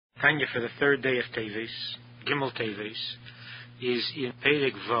Tanya for the third day of Teves, Gimel Teves, is in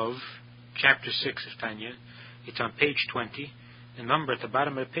Perek Vav, chapter 6 of Tanya. It's on page 20. The number at the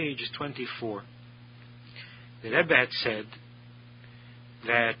bottom of the page is 24. The Rebbe had said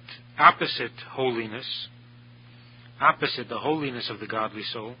that opposite holiness, opposite the holiness of the godly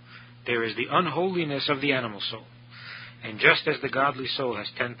soul, there is the unholiness of the animal soul. And just as the godly soul has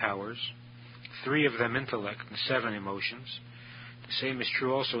 10 powers, 3 of them intellect and 7 emotions, the same is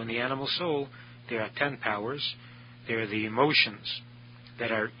true also in the animal soul. There are 10 powers. There are the emotions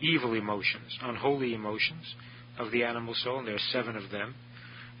that are evil emotions, unholy emotions of the animal soul, and there are 7 of them.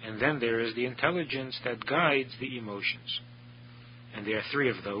 And then there is the intelligence that guides the emotions. And there are 3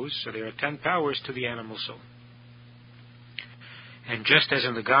 of those, so there are 10 powers to the animal soul. And just as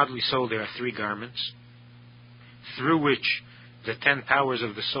in the godly soul there are 3 garments, through which the 10 powers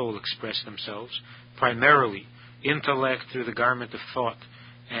of the soul express themselves, primarily intellect through the garment of thought,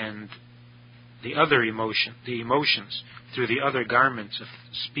 and the other emotions through the other garments of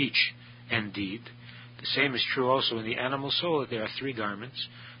speech and deed. The same is true also in the animal soul, that there are 3 garments,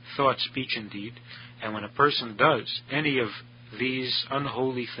 thought, speech, and deed. And when a person does any of these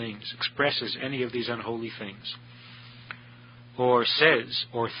unholy things, expresses any of these unholy things, or says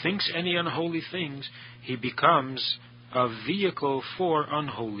or thinks any unholy things, he becomes a vehicle for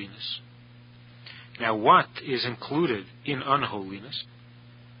unholiness. Now, what is included in unholiness?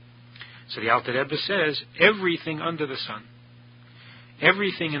 So the Alter Rebbe says, everything under the sun,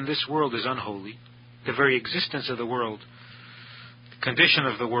 everything in this world is unholy. The very existence of the world, the condition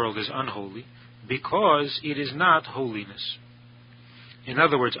of the world is unholy, because it is not holiness. In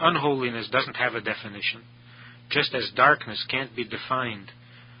other words, unholiness doesn't have a definition. Just as darkness can't be defined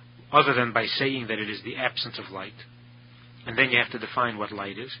other than by saying that it is the absence of light, and then you have to define what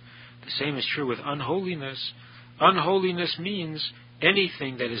light is. The same is true with unholiness. Unholiness means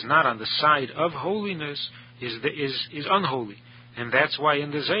anything that is not on the side of holiness is unholy. And that's why in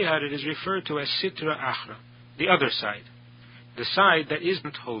the Zohar it is referred to as Sitra Achra, the other side, the side that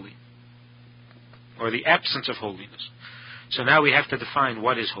isn't holy, or the absence of holiness. So now we have to define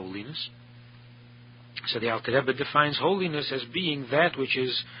what is holiness. So the Alter Rebbe defines holiness as being that which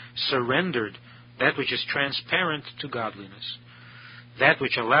is surrendered, that which is transparent to godliness. That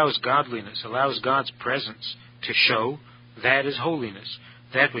which allows godliness, allows God's presence to show, that is holiness.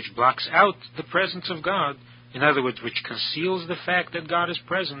 That which blocks out the presence of God, in other words, which conceals the fact that God is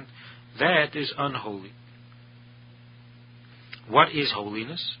present, that is unholy. What is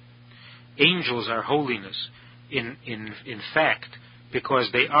holiness? Angels are holiness in fact, because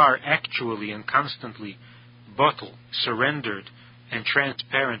they are actually and constantly bottled, surrendered, and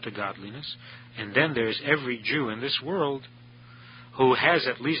transparent to godliness. And then there's every Jew in this world who has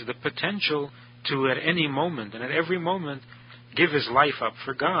at least the potential to at any moment and at every moment give his life up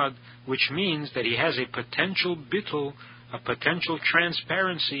for God, which means that he has a potential bittul, a potential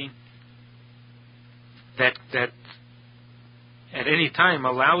transparency that at any time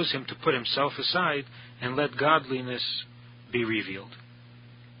allows him to put himself aside and let godliness be revealed.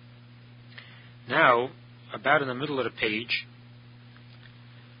 Now, about in the middle of the page,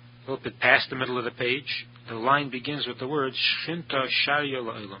 a little bit past the middle of the page, the line begins with the words Shinta Sharya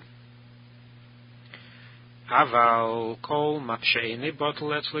La'ilam. Aval kol ma'she'ene bottle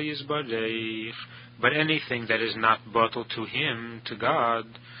etzli yizbarech. But anything that is not bottled to him, to God,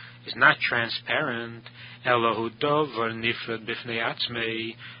 is not transparent. Elahu dover nifrad bifnei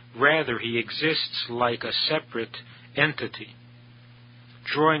atzmei. Rather, he exists like a separate entity,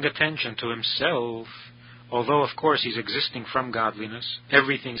 drawing attention to himself. Although, of course, he's existing from godliness.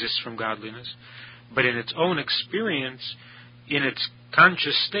 Everything exists from godliness. But in its own experience, in its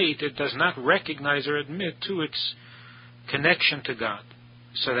conscious state, it does not recognize or admit to its connection to God,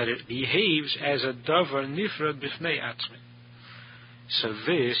 so that it behaves as a davar nifrad b'fnei atzmi. So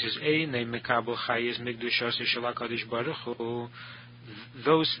this is einay mekabel chayes mikdushos shel HaKadosh Baruch Hu.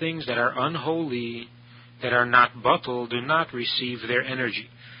 Those things that are unholy, that are not bottled, do not receive their energy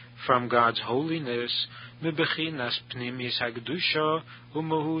from God's holiness. It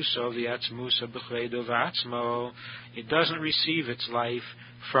doesn't receive its life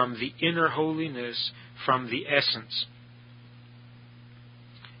from the inner holiness, from the essence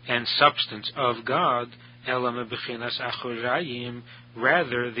and substance of God.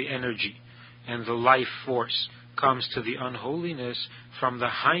 Rather, the energy and the life force comes to the unholiness from the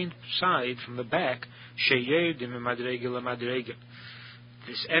hind side, from the back.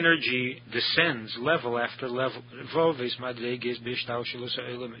 This energy descends level after level.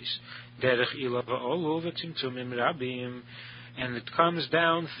 And it comes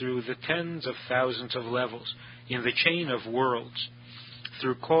down through the tens of thousands of levels in the chain of worlds,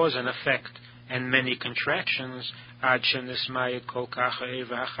 through cause and effect and many contractions, until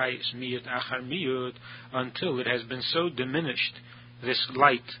it has been so diminished, this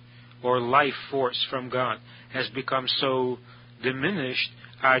light or life force from God has become so diminished,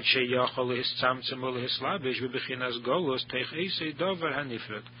 until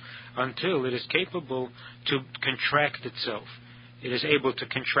it is capable to contract itself. It is able to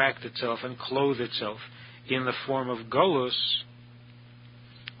contract itself and clothe itself in the form of golus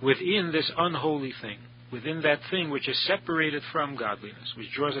within this unholy thing, within that thing which is separated from godliness,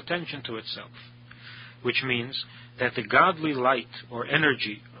 which draws attention to itself. Which means that the godly light or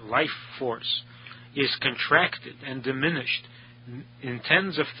energy, or life force, is contracted and diminished in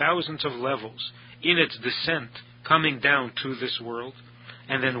tens of thousands of levels in its descent coming down to this world.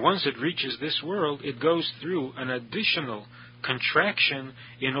 And then once it reaches this world, it goes through an additional contraction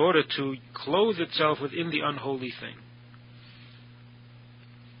in order to clothe itself within the unholy thing.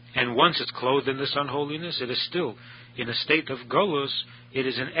 And once it's clothed in this unholiness, it is still in a state of golus. It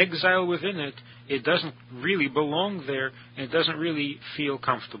is in exile within it. It doesn't really belong there, and it doesn't really feel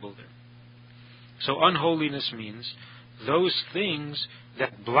comfortable there. So unholiness means those things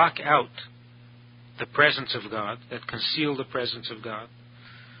that block out the presence of God, that conceal the presence of God,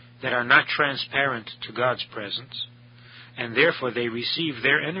 that are not transparent to God's presence, and therefore they receive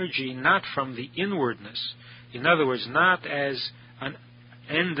their energy not from the inwardness. In other words, not as an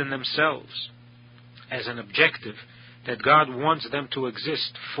end in themselves, as an objective that God wants them to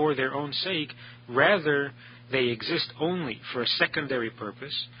exist for their own sake. Rather, they exist only for a secondary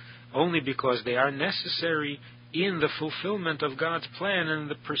purpose, only because they are necessary in the fulfillment of God's plan and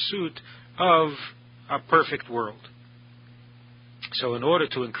the pursuit of a perfect world. So in order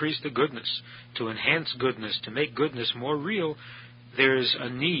to increase the goodness, to enhance goodness, to make goodness more real, there is a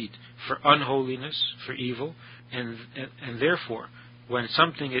need for unholiness, for evil, and therefore, when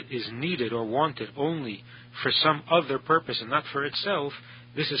something is needed or wanted only for some other purpose and not for itself,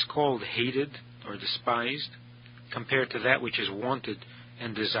 this is called hated or despised, compared to that which is wanted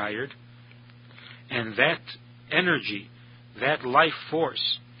and desired. And that energy, that life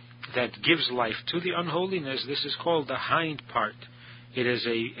force that gives life to the unholiness, this is called the hind part. It is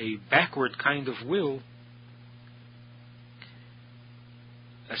a backward kind of will,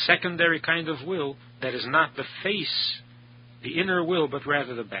 a secondary kind of will that is not the face, the inner will, but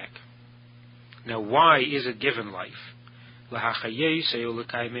rather the back. Now, why is it given life?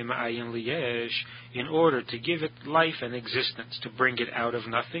 In order to give it life and existence, to bring it out of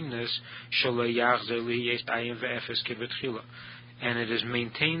nothingness, and it is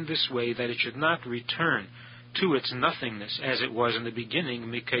maintained this way that it should not return to its nothingness as it was in the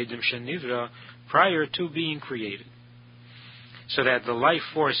beginning, prior to being created. So that the life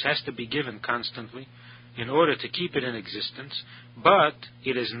force has to be given constantly in order to keep it in existence, but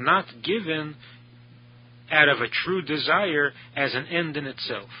it is not given out of a true desire as an end in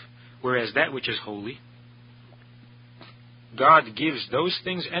itself. Whereas that which is holy, God gives those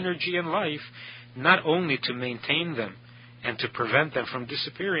things energy and life, not only to maintain them and to prevent them from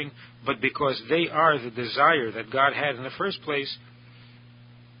disappearing, but because they are the desire that God had in the first place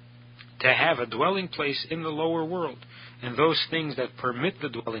to have a dwelling place in the lower world. And those things that permit the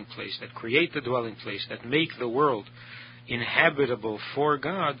dwelling place, that create the dwelling place, that make the world inhabitable for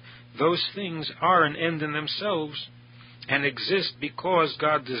God, those things are an end in themselves and exist because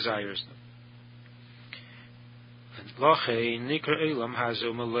God desires them.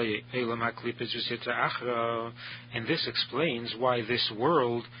 And this explains why this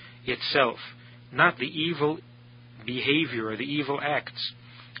world itself, not the evil behavior or the evil acts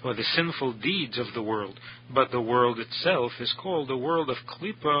or the sinful deeds of the world, but the world itself is called the world of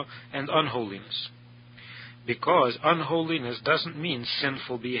klipa and unholiness. Because unholiness doesn't mean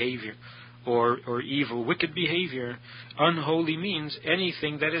sinful behavior or evil, wicked behavior. Unholy means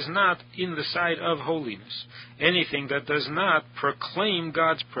anything that is not in the side of holiness, anything that does not proclaim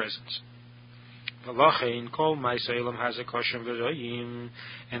God's presence.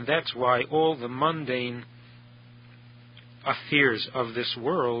 And that's why all the mundane affairs of this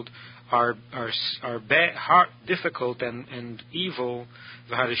world are bad, hard, difficult and evil,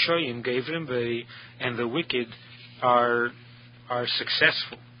 and the wicked are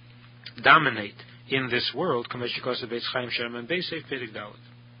successful, dominate in this world.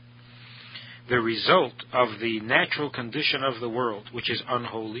 The result of the natural condition of the world, which is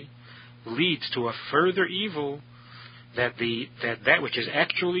unholy, leads to a further evil, that which is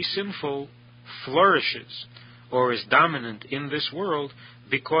actually sinful flourishes or is dominant in this world,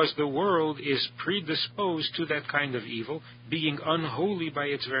 because the world is predisposed to that kind of evil, being unholy by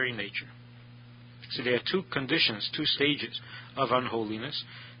its very nature. So there are two conditions, two stages of unholiness.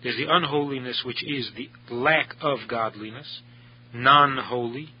 There's the unholiness which is the lack of godliness,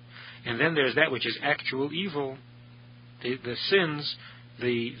 non-holy, and then there's that which is actual evil, the sins,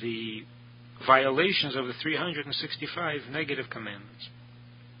 the violations of the 365 negative commandments.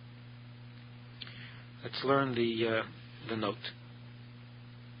 Let's learn the note.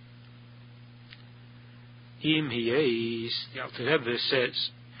 Im Hiyes, the Alter Rebbe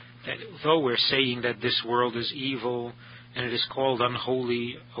says that though we're saying that this world is evil and it is called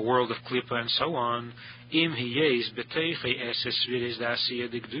unholy, a world of klippa and so on, Im Hiyes beteiche eses viris dasiya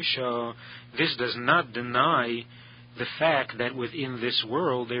digdusha, this does not deny the fact that within this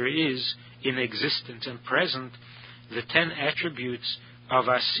world there is in existence and present the 10 attributes of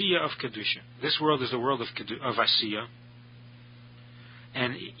Asiya of Kedusha. This world is the world of Asiya.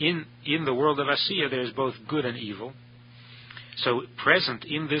 And in the world of Asiya there is both good and evil. So present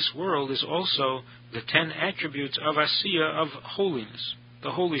in this world is also the 10 attributes of Asiya, of holiness,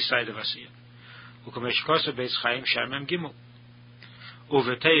 the holy side of Asiya.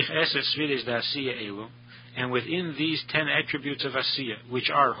 And within these 10 attributes of Asiya, which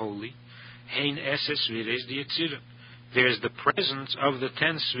are holy, there is the presence of the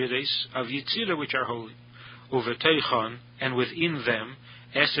 10 Sviris of Yitzira, which are holy. And within them,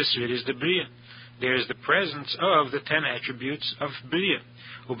 Eses Sviris de Bria. There is the presence of the 10 attributes of Bria.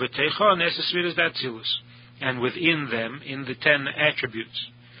 Eses Sviris de Atzilus. And within them, in the 10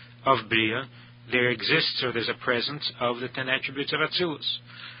 attributes of Bria, there exists, or there's a presence of the 10 attributes of Atzilus.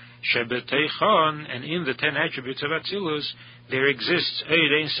 And in the 10 attributes of Atzilus, there exists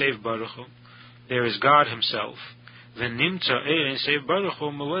Ein Seif Baruch Hu. There is God Himself. So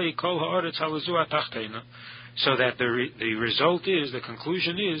that the result is, the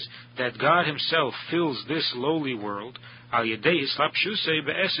conclusion is, that God Himself fills this lowly world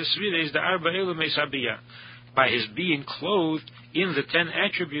by His being clothed in the 10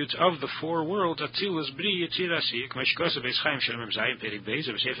 attributes of the 4 worlds,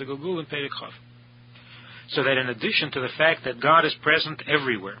 so that in addition to the fact that God is present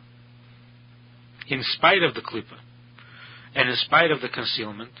everywhere, in spite of the klippa, and in spite of the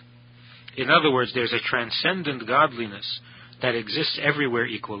concealment, in other words, there's a transcendent godliness that exists everywhere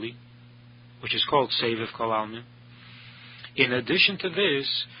equally, which is called Seviv Kol Almin. In addition to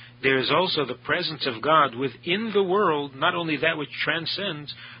this, there is also the presence of God within the world, not only that which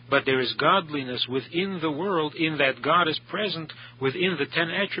transcends, but there is godliness within the world, in that God is present within the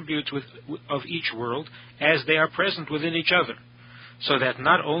 10 attributes of each world, as they are present within each other. So that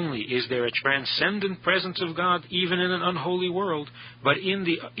not only is there a transcendent presence of God even in an unholy world, but in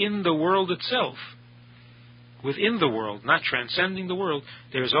the world itself, within the world, not transcending the world,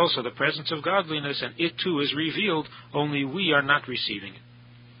 there is also the presence of godliness, and it too is revealed, only we are not receiving it.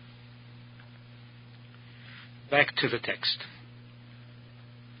 Back to the text.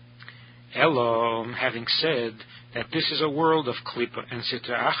 Elom, having said that this is a world of klippa and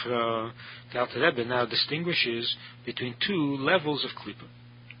sitra achra, the Alter Rebbe now distinguishes between 2 levels of klippa.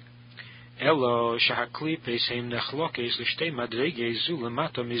 Elo shahaklipes heim nechlokes l'shtei madreges zu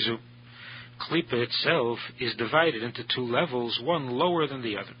lemata mizu. Klippa itself is divided into 2 levels, one lower than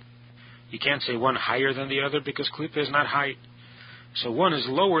the other. You can't say one higher than the other, because klippa is not high. So one is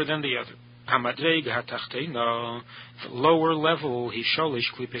lower than the other. Hamadreg hatachtena, the lower level, hisholish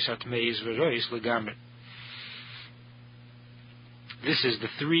klipes atmeis v'rois legamer. This is the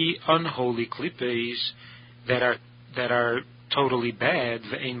 3 unholy klippes that are totally bad,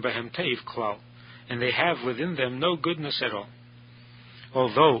 ve'ein bahem teiv klal, and they have within them no goodness at all.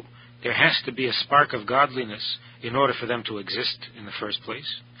 Although there has to be a spark of godliness in order for them to exist in the first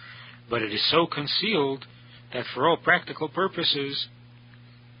place, but it is so concealed that for all practical purposes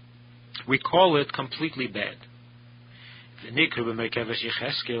we call it completely bad. And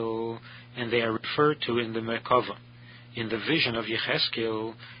they are referred to in the Merkava, in the vision of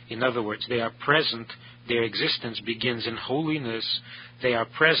Yecheskel. In other words, they are present, their existence begins in holiness, they are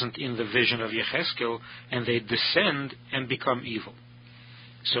present in the vision of Yecheskel, and they descend and become evil.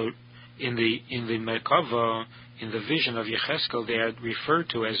 So in the Merkava, in the vision of Yecheskel, they are referred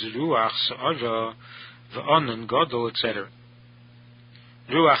to as Ruach, Sa'ara, V'onen, Godol, etc.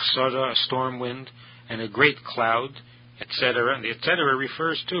 Ruach Sara, a storm wind, and a great cloud, etc. And the etc.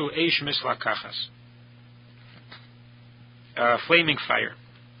 refers to Eish Mislakachas, flaming fire,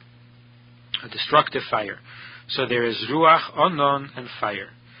 a destructive fire. So there is Ruach, Onon, and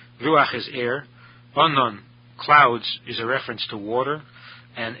fire. Ruach is air, Onon, clouds, is a reference to water,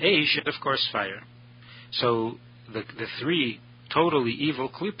 and Eish is, of course, fire. So the 3 totally evil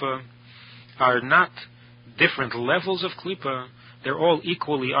klippa are not different levels of klippa. They're all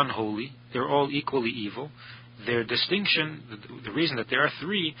equally unholy, they're all equally evil. Their distinction, the reason that there are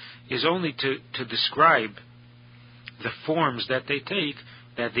three, is only to describe the forms that they take,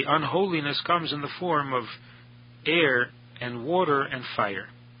 that the unholiness comes in the form of air and water and fire,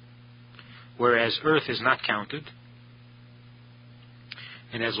 whereas earth is not counted.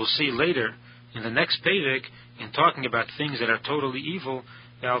 And as we'll see later, in the next Perek, in talking about things that are totally evil,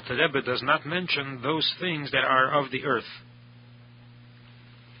 the Alter Rebbe does not mention those things that are of the earth,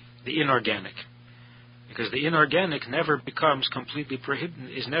 the inorganic. Because the inorganic never becomes completely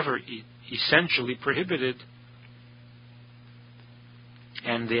prohibited, is never essentially prohibited.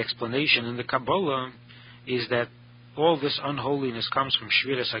 And the explanation in the Kabbalah is that all this unholiness comes from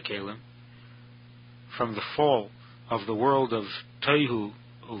Shviras HaKelim, from the fall of the world of Tohu,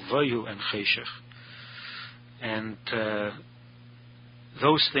 Uvayu, and Cheshech. And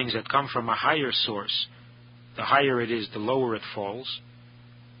those things that come from a higher source, the higher it is, the lower it falls,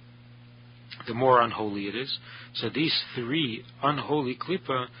 the more unholy it is. So these three unholy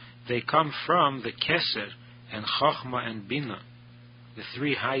klippa, they come from the Keser and Chachma and Bina, the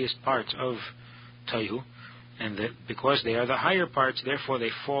three highest parts of Tohu, and because they are the higher parts, therefore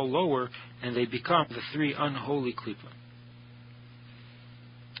they fall lower and they become the three unholy klippa.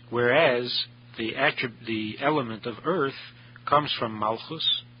 Whereas the element of earth comes from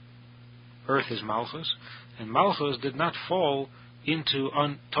Malchus. Earth is Malchus, and Malchus did not fall into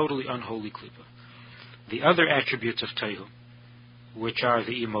totally unholy klippa. The other attributes of Tohu, which are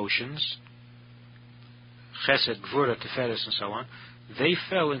the emotions, Chesed, Gvura, Teferes, and so on, they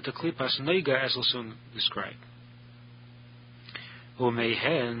fell into klippas Nega, as we'll soon describe.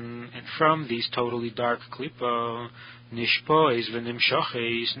 Umehen, and from these totally dark klippa, Nishpois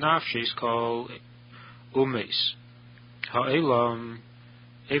v'nimshoches nafshes kol umes. Ha'elam,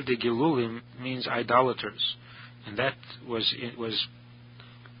 Evde Gilulim means idolaters. And that was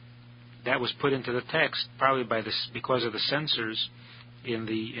put into the text probably because of the censors in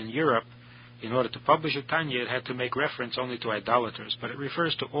Europe. In order to publish a Tanya, it had to make reference only to idolaters, but it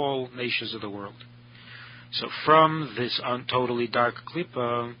refers to all nations of the world. So from this totally dark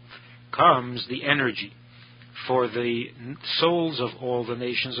klippa comes the energy for the souls of all the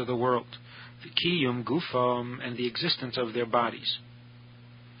nations of the world, the kiyum gufam, and the existence of their bodies.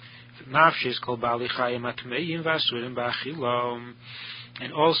 And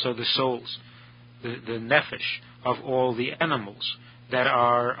also the souls, the nefesh of all the animals that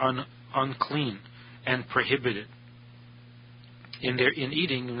are unclean and prohibited in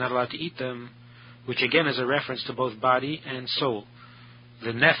eating. You're not allowed to eat them, which again is a reference to both body and soul.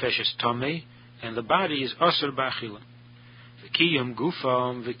 The nefesh is tameh, and the body is asur b'achila. The kiyum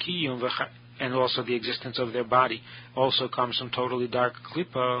gufam, the kiyum and also the existence of their body also comes from totally dark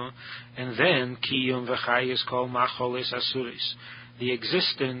klippa. And then kiyum v'chayis kol macholes asuris, the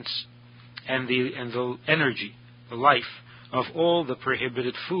existence and the energy, the life of all the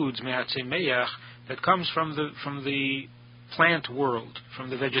prohibited foods me'atzei meyach, that comes from the plant world, from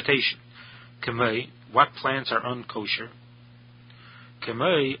the vegetation. Kemei, what plants are unkosher?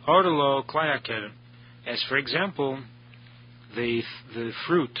 Kemei orlo klayakerem, as for example, the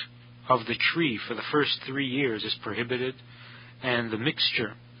fruit of the tree for the first 3 years is prohibited, and the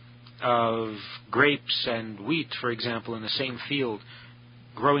mixture of grapes and wheat, for example, in the same field,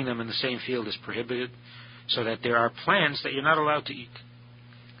 growing them in the same field is prohibited, so that there are plants that you're not allowed to eat.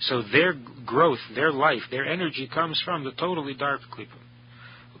 So their growth, their life, their energy comes from the totally dark klippa.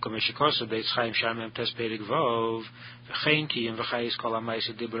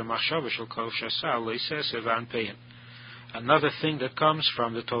 Another thing that comes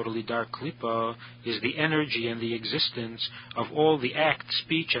from the totally dark klippa is the energy and the existence of all the act,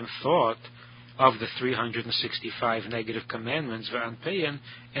 speech, and thought of the 365 negative commandments,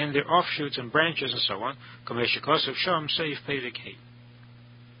 and their offshoots and branches and so on.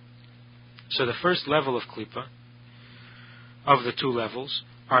 So the first level of klippa, of the two levels,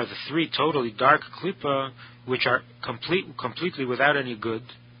 are the three totally dark klippa, which are completely without any good.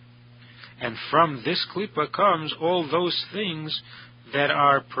 And from this klippa comes all those things that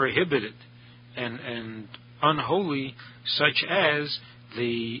are prohibited and unholy, such as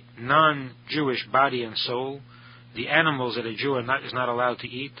the non-Jewish body and soul, the animals that a Jew is not allowed to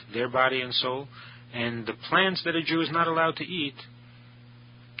eat, their body and soul, and the plants that a Jew is not allowed to eat.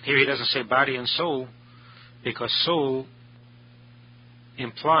 Here he doesn't say body and soul, because soul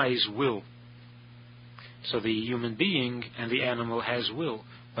implies will. So the human being and the animal has will.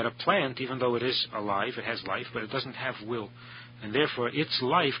 But a plant, even though it is alive, it has life, but it doesn't have will. And therefore its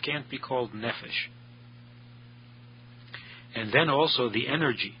life can't be called nefesh. And then also the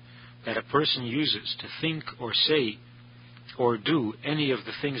energy that a person uses to think or say or do any of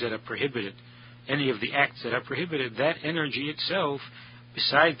the things that are prohibited, any of the acts that are prohibited, that energy itself,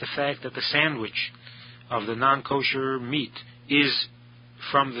 besides the fact that the sandwich of the non-kosher meat is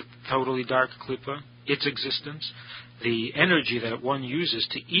from the totally dark klippa, its existence, the energy that one uses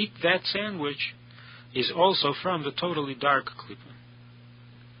to eat that sandwich is also from the totally dark klippa.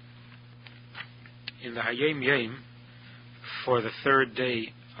 In the Hayom Yom, for the third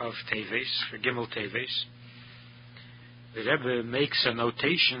day of Teves, for Gimel Teves, the Rebbe makes a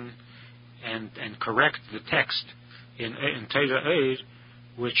notation and correct the text in Torah Eid,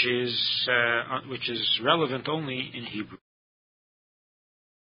 which is relevant only in Hebrew.